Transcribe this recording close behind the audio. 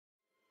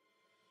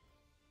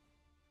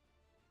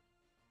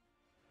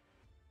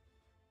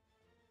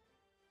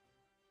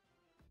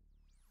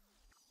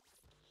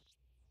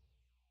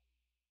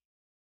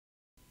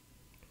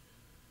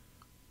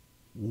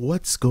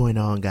What's going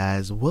on,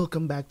 guys?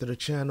 Welcome back to the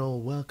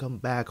channel. Welcome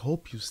back.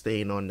 Hope you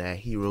staying on that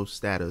hero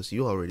status.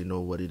 You already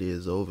know what it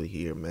is over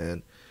here,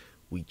 man.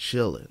 We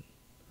chilling.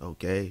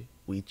 Okay?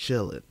 We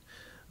chilling.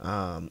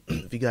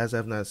 If you guys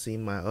have not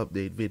seen my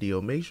update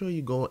video, make sure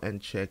you go and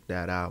check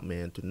that out,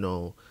 man, to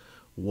know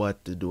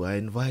what to do. I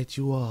invite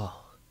you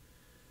all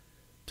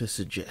to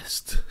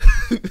suggest.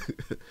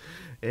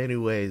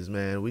 Anyways,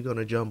 man, we're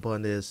gonna jump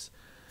on this.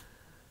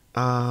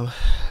 My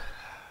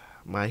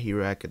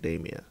Hero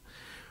Academia.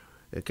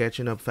 We're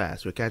catching up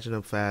fast. We're catching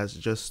up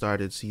fast. Just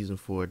started season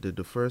 4. Did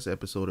the first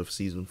episode of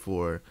season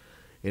 4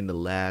 in the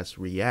last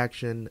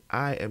reaction.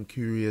 I am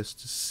curious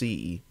to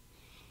see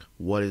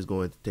what is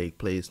going to take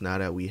place now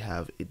that we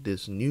have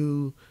this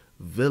new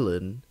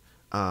villain,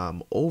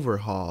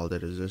 Overhaul,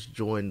 that has just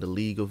joined the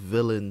League of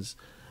Villains.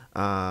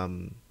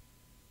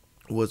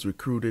 Was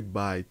recruited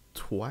by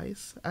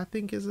Twice, I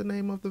think is the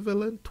name of the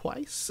villain.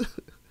 Twice?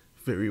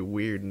 Very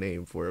weird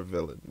name for a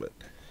villain, but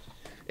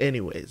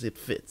anyways, it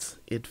fits.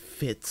 It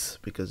fits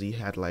because he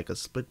had like a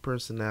split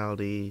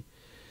personality,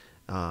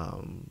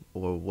 or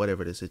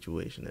whatever the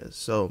situation is.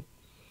 So,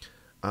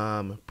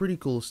 pretty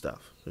cool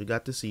stuff. We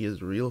got to see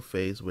his real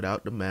face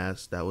without the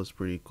mask. That was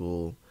pretty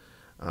cool.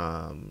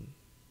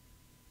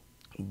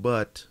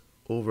 But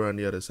over on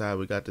the other side,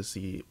 we got to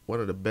see one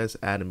of the best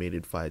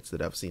animated fights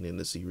that I've seen in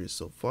the series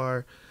so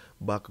far.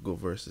 Bakugo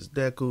versus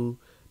Deku.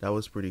 That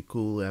was pretty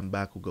cool. And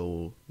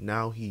Bakugo,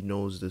 now he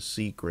knows the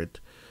secret,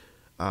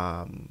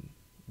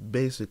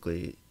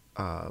 basically,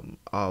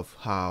 of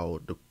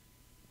how the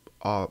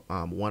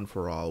One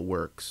for All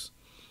works,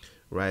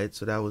 right?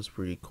 So that was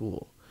pretty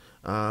cool.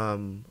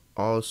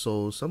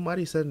 Also,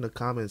 somebody said in the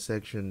comment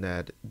section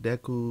that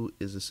Deku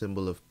is a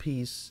symbol of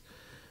peace,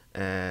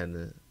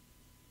 and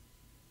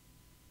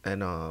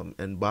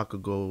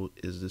Bakugo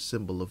is the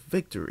symbol of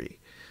victory.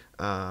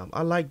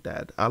 I like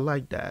that. I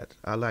like that.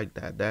 I like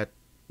that. That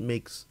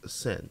makes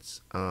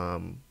sense.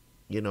 In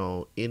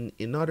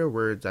other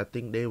words, I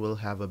think they will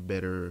have a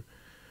better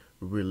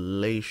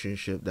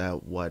relationship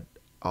that what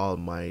All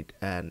Might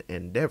and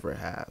Endeavor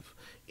have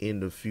in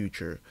the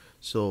future.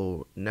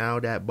 So now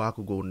that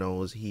Bakugo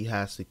knows, he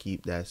has to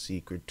keep that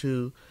secret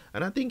too,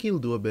 and I think he'll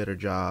do a better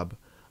job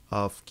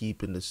of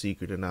keeping the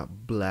secret and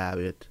not blab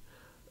it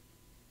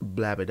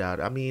out.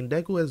 I mean,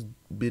 Deku has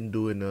been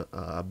doing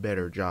a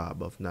better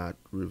job of not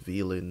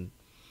revealing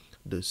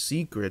the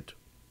secret,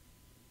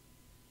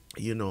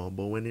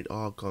 but when it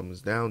all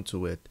comes down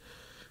to it,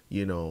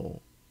 you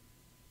know,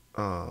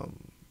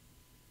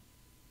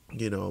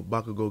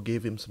 Bakugo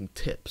gave him some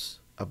tips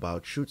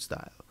about shoot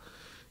style,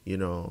 you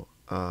know,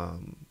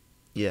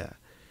 yeah,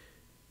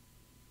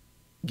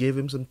 gave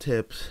him some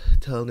tips,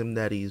 telling him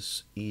that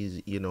he's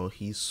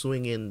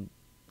swinging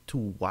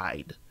too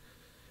wide.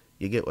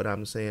 You get what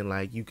I'm saying?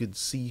 Like, you could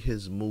see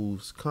his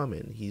moves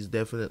coming. He's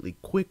definitely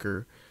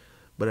quicker,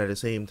 but at the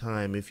same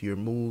time, if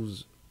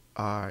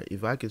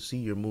I could see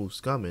your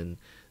moves coming,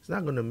 it's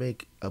not going to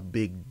make a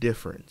big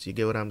difference. You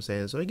get what I'm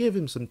saying? So I gave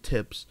him some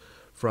tips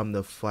from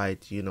the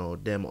fight,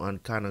 them on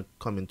kind of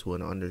coming to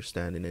an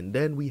understanding. And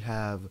then we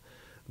have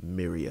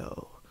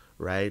Mirio,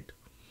 right?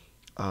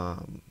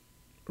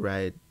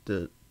 Right?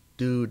 The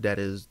dude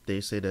they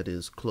say that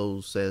is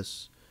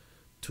closest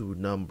to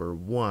number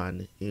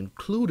 1,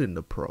 including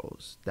the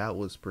pros. That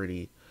was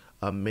pretty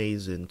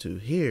amazing to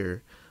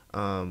hear.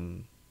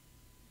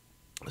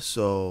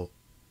 So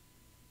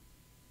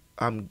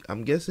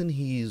I'm guessing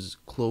he's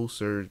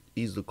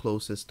the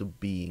closest to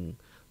being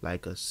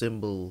like a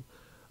symbol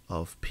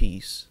of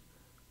peace.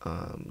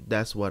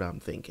 That's what I'm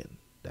thinking.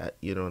 That,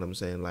 you know what I'm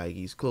saying? Like,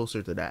 he's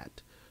closer to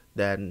that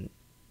than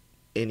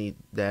in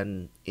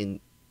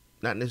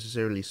not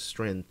necessarily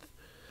strength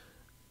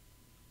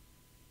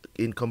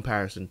in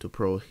comparison to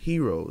pro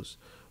heroes,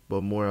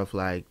 but more of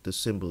like the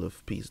symbol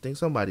of peace. I think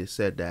somebody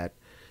said that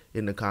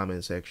in the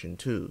comment section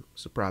too,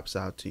 so props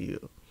out to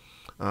you.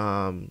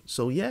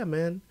 So yeah,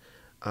 man,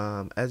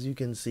 as you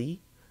can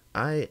see,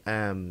 I've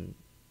been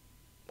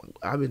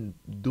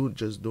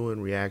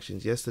doing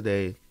reactions.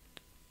 Yesterday,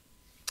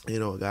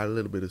 got a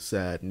little bit of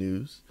sad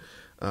news.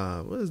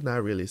 Well, it's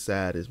not really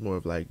sad, it's more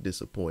of like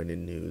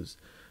disappointing news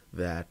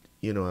that,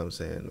 you know what I'm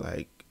saying,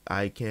 like,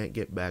 I can't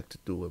get back to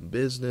doing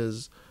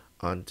business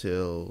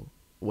until,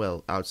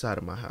 well, outside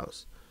of my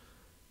house,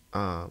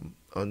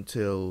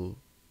 until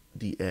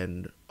the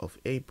end of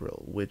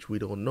April, which we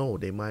don't know.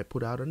 They might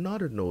put out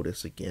another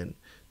notice again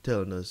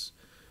telling us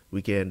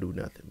we can't do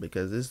nothing,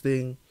 because this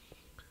thing,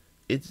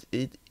 it's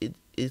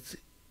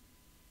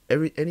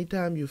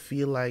anytime you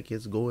feel like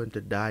it's going to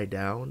die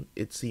down,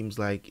 it seems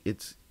like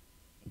it's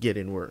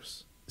getting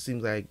worse. It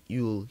seems like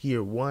you'll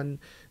hear one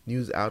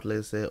news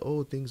outlet say,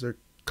 oh, things are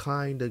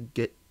kind of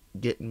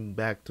getting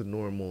back to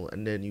normal,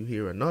 and then you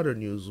hear another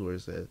news where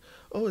it says,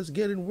 oh, it's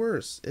getting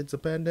worse, it's a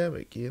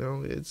pandemic.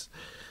 It's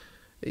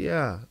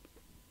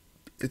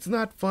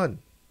not fun.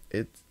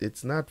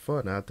 It's not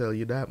fun, I'll tell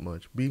you that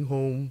much. Being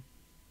home,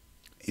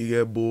 you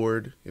get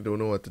bored, you don't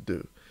know what to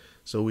do,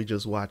 so we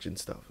just watching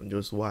stuff and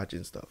just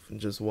watching stuff and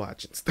just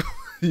watching stuff.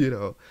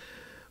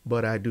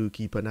 But I do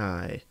keep an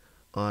eye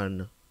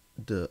on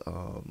the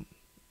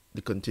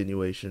the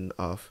continuation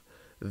of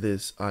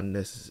this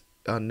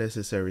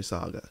unnecessary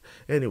saga.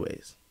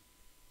 Anyways,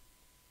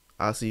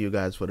 I'll see you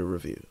guys for the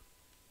review.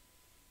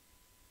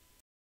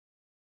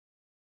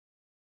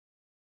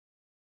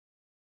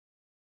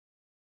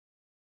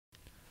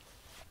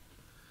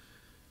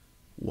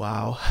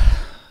 Wow,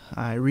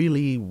 I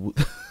really,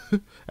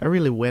 I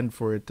really went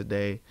for it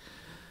today.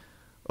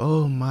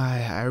 Oh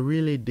my, I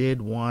really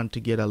did want to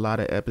get a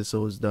lot of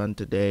episodes done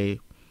today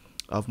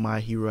of My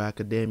Hero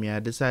Academia. I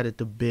decided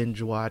to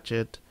binge watch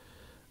it,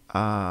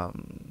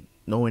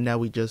 knowing that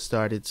we just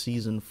started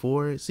season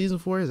 4. Season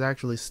 4 is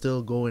actually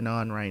still going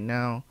on right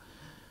now.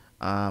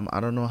 I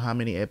don't know how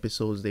many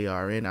episodes they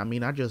are in. I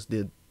mean, I just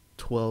did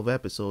 12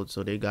 episodes,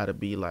 so they gotta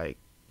be like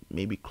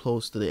maybe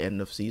close to the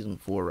end of season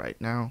 4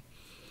 right now.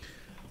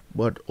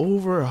 But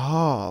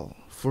Overhaul,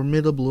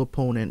 formidable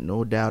opponent,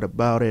 no doubt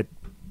about it.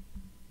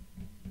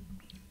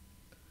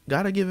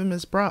 Gotta give him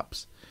his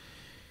props.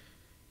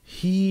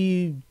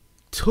 He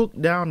took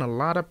down a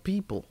lot of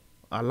people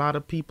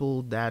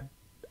that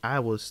I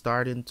was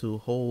starting to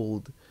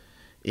hold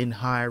in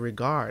high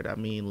regard. I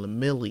mean,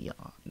 Lemillion,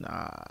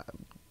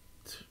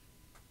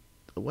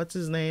 what's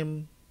his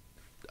name?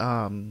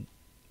 All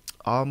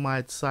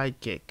Might's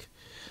sidekick.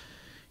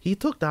 He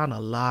took down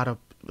a lot of,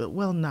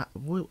 well, not,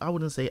 I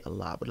wouldn't say a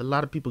lot, but a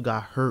lot of people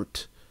got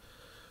hurt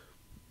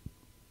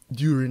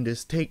during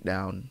this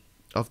takedown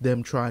of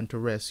them trying to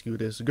rescue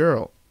this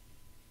girl.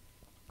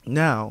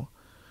 Now,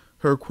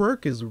 her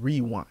quirk is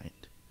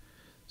rewind.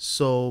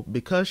 So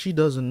because she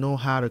doesn't know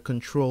how to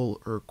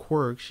control her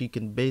quirk, she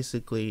can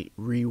basically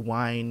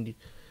rewind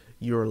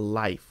your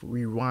life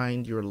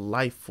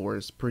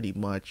force pretty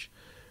much,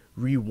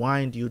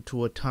 rewind you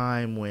to a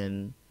time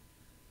when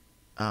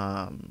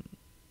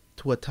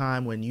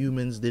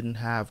humans didn't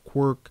have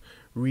quirk,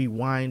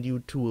 rewind you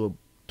to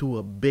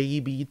a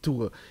baby,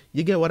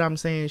 you get what I'm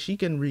saying? She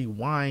can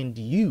rewind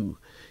you.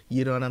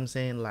 You know what I'm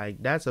saying?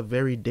 Like, that's a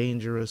very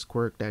dangerous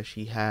quirk that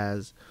she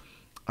has.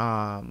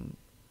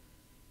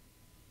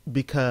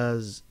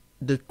 Because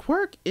the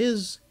quirk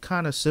is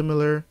kind of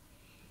similar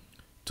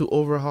to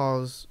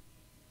Overhaul's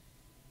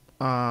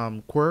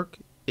quirk.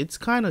 It's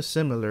kind of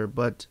similar,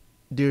 but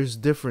there's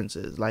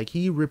differences. Like,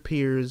 he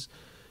repairs,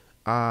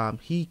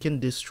 he can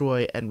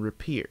destroy and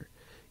repair.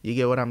 You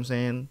get what I'm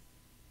saying?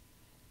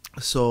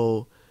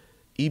 So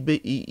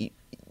he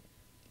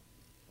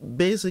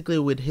basically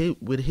with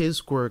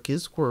his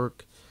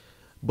quirk,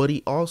 but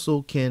he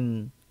also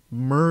can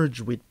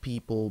merge with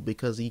people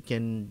because he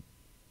can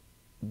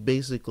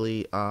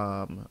basically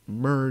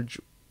merge,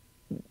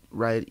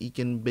 right? He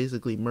can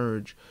basically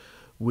merge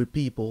with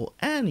people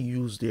and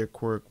use their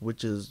quirk,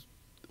 which is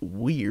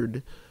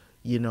weird,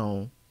 you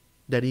know,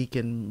 that he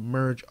can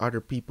merge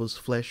other people's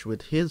flesh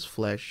with his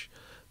flesh,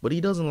 but he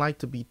doesn't like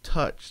to be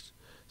touched.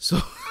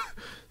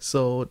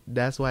 So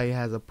that's why he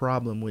has a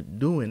problem with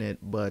doing it,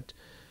 but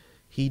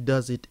he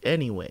does it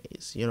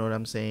anyways. You know what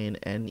I'm saying?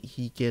 And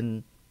he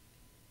can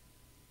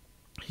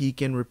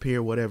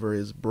repair whatever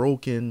is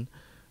broken.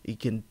 He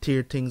can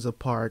tear things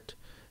apart,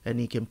 and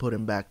he can put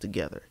them back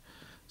together.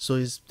 So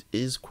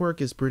his quirk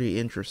is pretty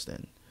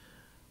interesting.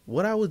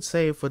 What I would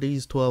say for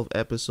these 12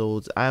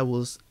 episodes, I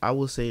will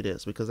say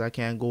this because I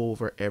can't go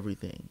over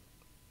everything.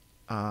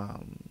 I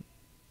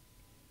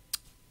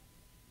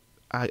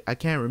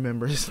can't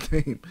remember his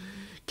name.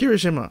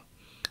 Kirishima,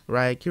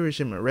 right?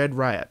 Kirishima, Red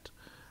Riot,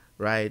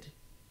 right?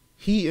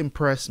 He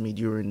impressed me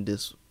during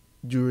this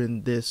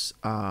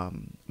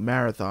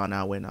marathon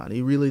I went on.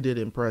 He really did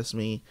impress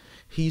me.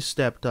 He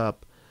stepped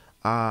up.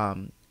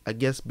 I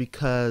guess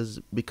because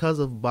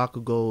of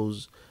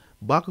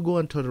Bakugo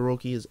and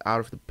Todoroki is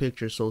out of the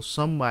picture, so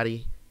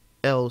somebody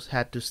else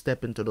had to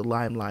step into the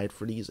limelight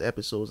for these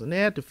episodes, and they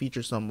had to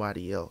feature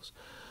somebody else.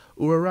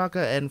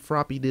 Uraraka and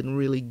Froppy didn't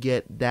really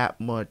get that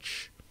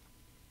much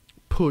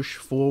push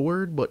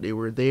forward, but they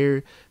were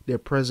there. Their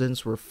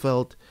presence were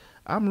felt.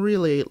 I'm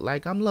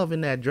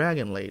loving that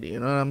dragon lady, you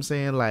know what I'm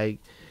saying? Like,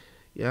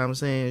 you know what I'm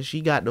saying?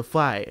 She got the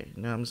fire,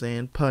 you know what I'm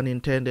saying? Pun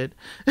intended.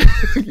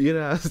 You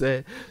know what I'm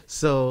saying?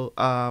 So,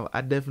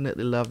 I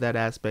definitely love that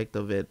aspect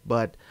of it,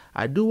 but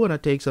I do want to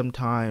take some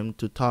time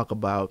to talk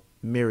about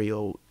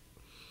Mirio.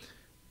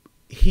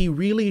 He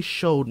really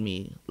showed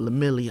me,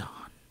 Lemillion,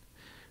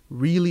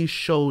 really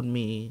showed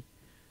me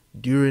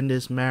during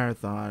this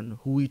marathon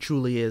who he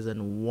truly is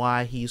and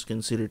why he's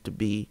considered to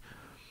be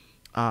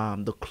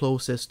the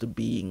closest to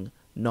being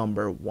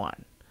 #1.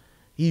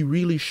 He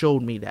really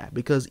showed me that,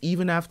 because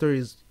even after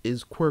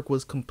his quirk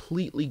was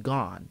completely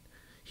gone,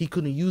 he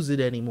couldn't use it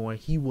anymore,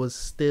 he was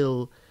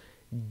still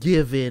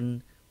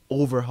giving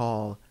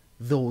Overhaul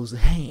those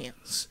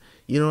hands.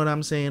 You know what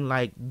I'm saying?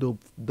 Like, the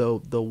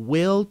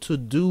will to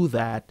do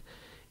that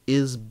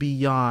is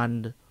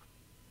beyond,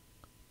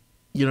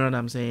 you know what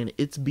I'm saying?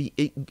 It's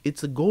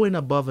a going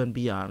above and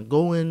beyond.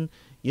 Going,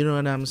 you know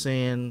what I'm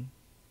saying?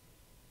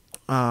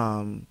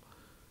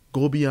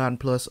 Go beyond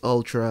plus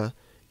ultra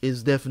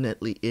is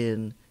definitely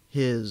in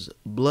his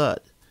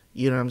blood.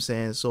 You know what I'm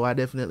saying? So I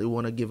definitely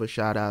want to give a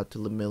shout out to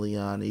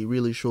Lemillion. He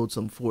really showed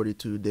some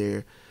fortitude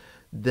there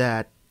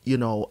that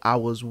I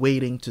was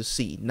waiting to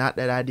see. Not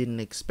that I didn't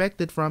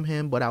expect it from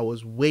him, but I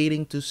was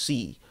waiting to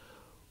see,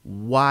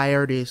 why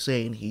are they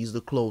saying he's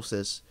the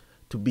closest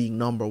to being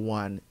number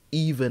one,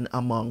 even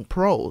among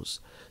pros.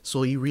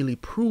 So he really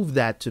proved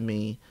that to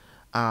me.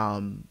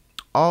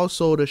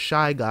 Also, the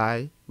Shy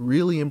Guy,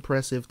 really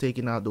impressive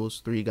taking out those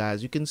three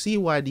guys. You can see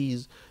why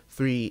these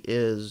three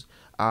is,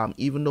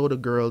 even though the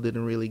girl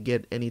didn't really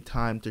get any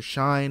time to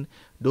shine,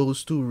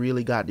 those two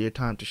really got their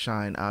time to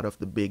shine out of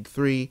the big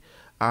three.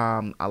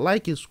 I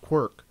like his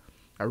quirk.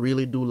 I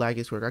really do like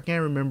his quirk. I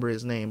can't remember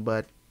his name,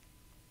 but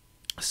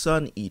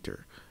Sun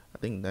Eater. I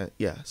think that,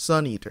 yeah,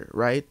 Sun Eater,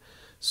 right?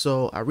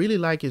 So I really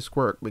like his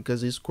quirk,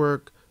 because his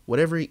quirk,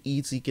 whatever he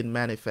eats, he can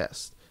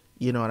manifest.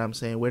 You know what I'm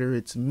saying? Whether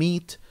it's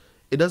meat,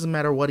 it doesn't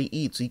matter what he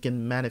eats, he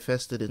can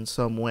manifest it in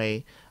some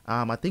way.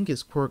 I think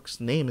his quirk's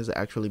name is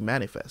actually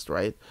Manifest,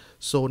 right?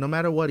 So no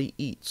matter what he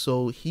eats,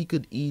 so he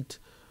could eat,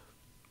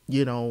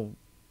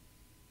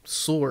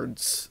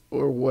 swords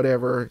or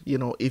whatever,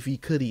 if he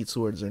could eat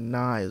swords or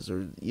knives,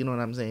 or, you know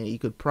what I'm saying? He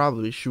could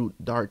probably shoot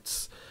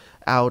darts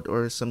out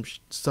or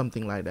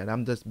something like that.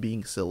 I'm just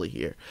being silly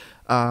here.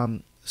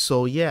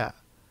 So yeah,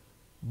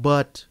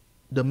 but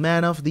the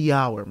man of the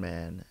hour,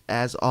 man,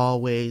 as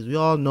always, we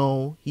all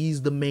know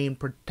he's the main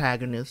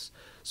protagonist,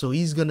 so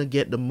he's gonna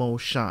get the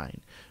most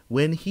shine.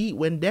 When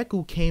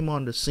Deku came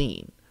on the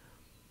scene,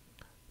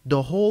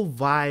 the whole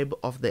vibe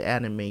of the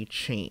anime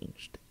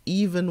changed.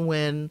 Even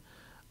when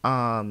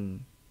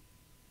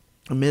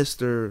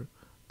Mr.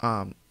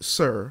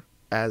 Sir,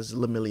 as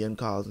Lemillion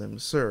calls him,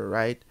 Sir,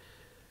 right?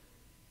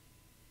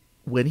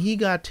 When he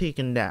got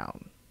taken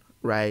down,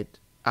 right,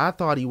 I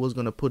thought he was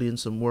going to put in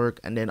some work,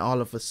 and then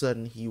all of a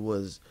sudden he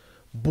was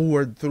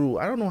bored through.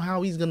 I don't know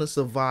how he's going to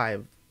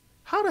survive.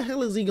 How the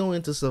hell is he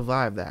going to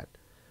survive that?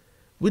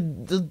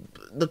 With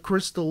the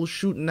crystal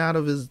shooting out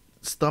of his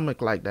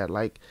stomach like that.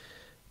 Like,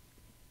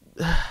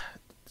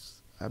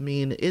 I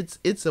mean,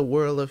 it's a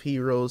world of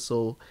heroes,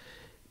 so,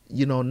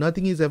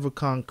 nothing is ever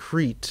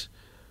concrete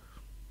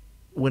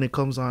when it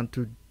comes on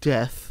to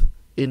death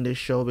in this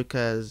show,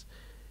 because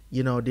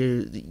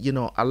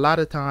a lot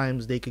of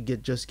times they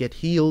could just get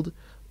healed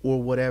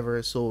or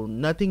whatever, so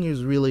nothing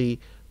is really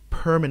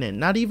permanent.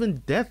 Not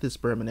even death is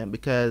permanent,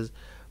 because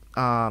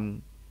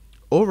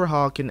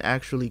Overhaul can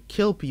actually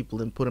kill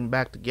people and put them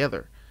back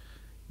together.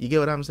 You get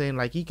what I'm saying?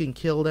 Like, he can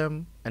kill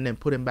them and then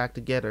put them back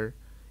together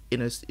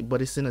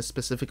but it's in a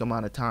specific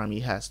amount of time he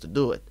has to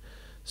do it.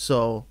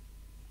 So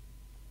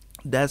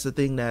that's the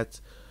thing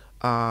that's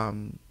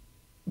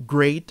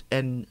great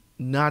and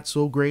not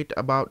so great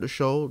about the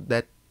show,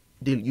 that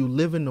you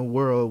live in a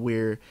world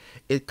where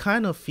it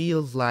kind of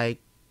feels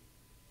like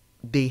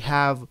they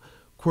have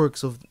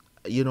quirks of,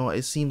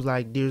 it seems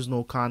like there's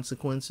no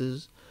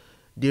consequences.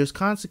 There's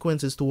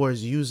consequences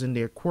towards using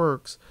their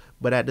quirks,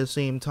 but at the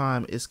same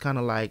time, it's kind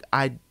of like,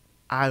 I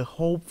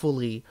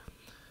hopefully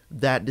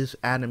that this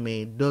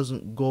anime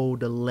doesn't go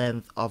the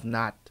length of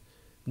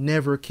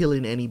never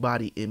killing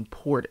anybody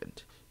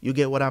important. You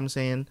get what I'm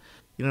saying?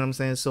 You know what I'm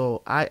saying?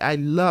 So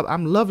I'm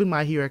loving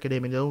My Hero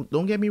Academia.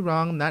 Don't get me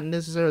wrong. I'm not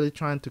necessarily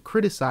trying to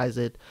criticize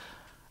it.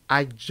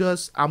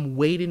 I'm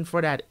waiting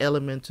for that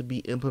element to be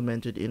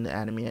implemented in the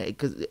anime,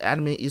 because the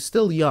anime is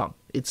still young.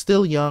 It's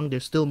still young.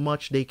 There's still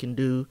much they can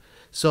do.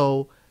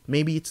 So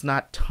maybe it's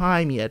not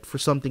time yet for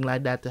something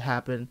like that to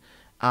happen.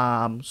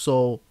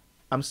 So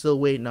I'm still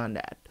waiting on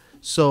that.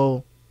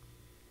 So,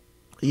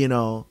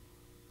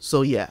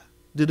 so yeah,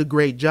 did a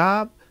great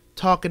job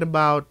talking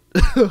about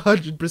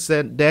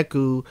 100%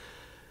 Deku.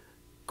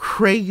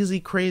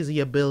 Crazy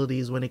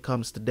abilities when it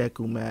comes to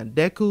Deku, man.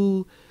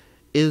 Deku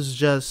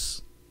is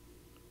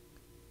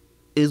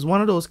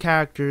one of those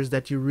characters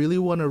that you really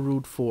want to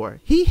root for.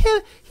 He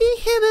hit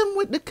him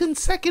with the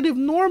consecutive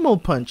normal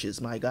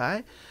punches, my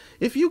guy.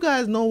 If you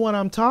guys know what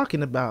I'm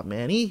talking about,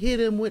 man, he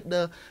hit him with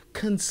the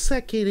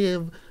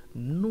consecutive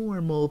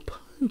normal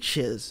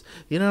punches.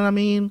 You know what I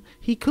mean?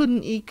 He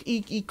couldn't.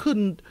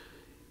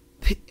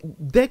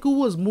 Deku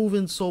was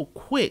moving so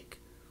quick.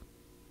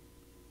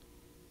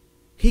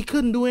 He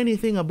couldn't do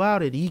anything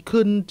about it. He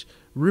couldn't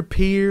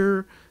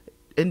repair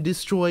and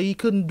destroy. He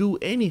couldn't do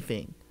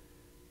anything.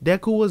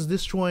 Deku was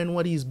destroying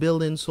what he's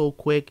building so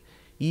quick.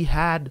 He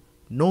had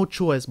no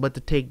choice but to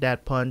take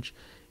that punch.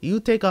 You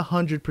take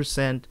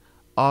 100%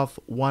 off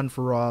One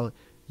for All,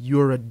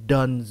 you're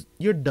done.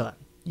 You're done.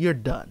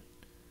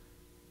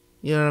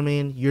 You know what I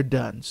mean? You're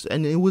done.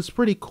 And it was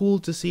pretty cool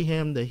to see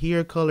him, the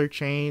hair color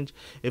change.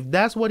 If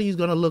that's what he's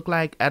gonna look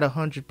like at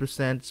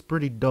 100%, it's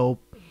pretty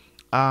dope.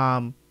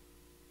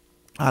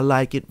 I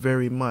like it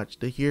very much.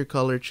 The hair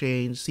color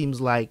change seems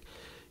like,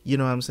 you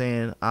know what I'm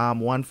saying,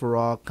 One for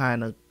All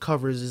kind of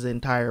covers his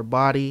entire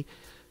body.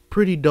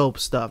 Pretty dope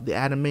stuff. The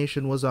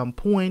animation was on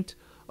point,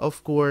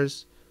 of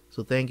course.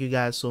 So thank you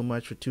guys so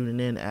much for tuning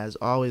in. As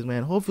always,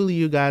 man, hopefully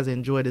you guys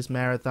enjoy this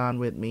marathon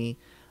with me.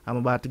 I'm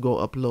about to go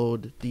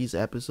upload these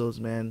episodes,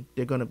 man.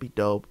 They're going to be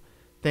dope.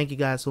 Thank you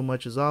guys so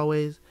much as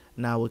always.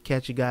 And I will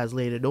catch you guys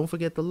later. Don't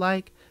forget to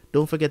like.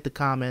 Don't forget to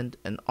comment.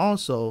 And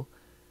also,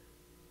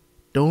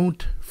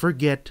 don't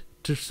forget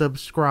to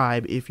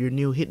subscribe. If you're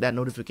new, hit that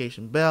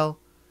notification bell.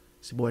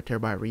 It's your boy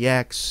Terabyt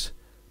Reacts.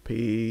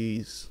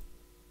 Peace.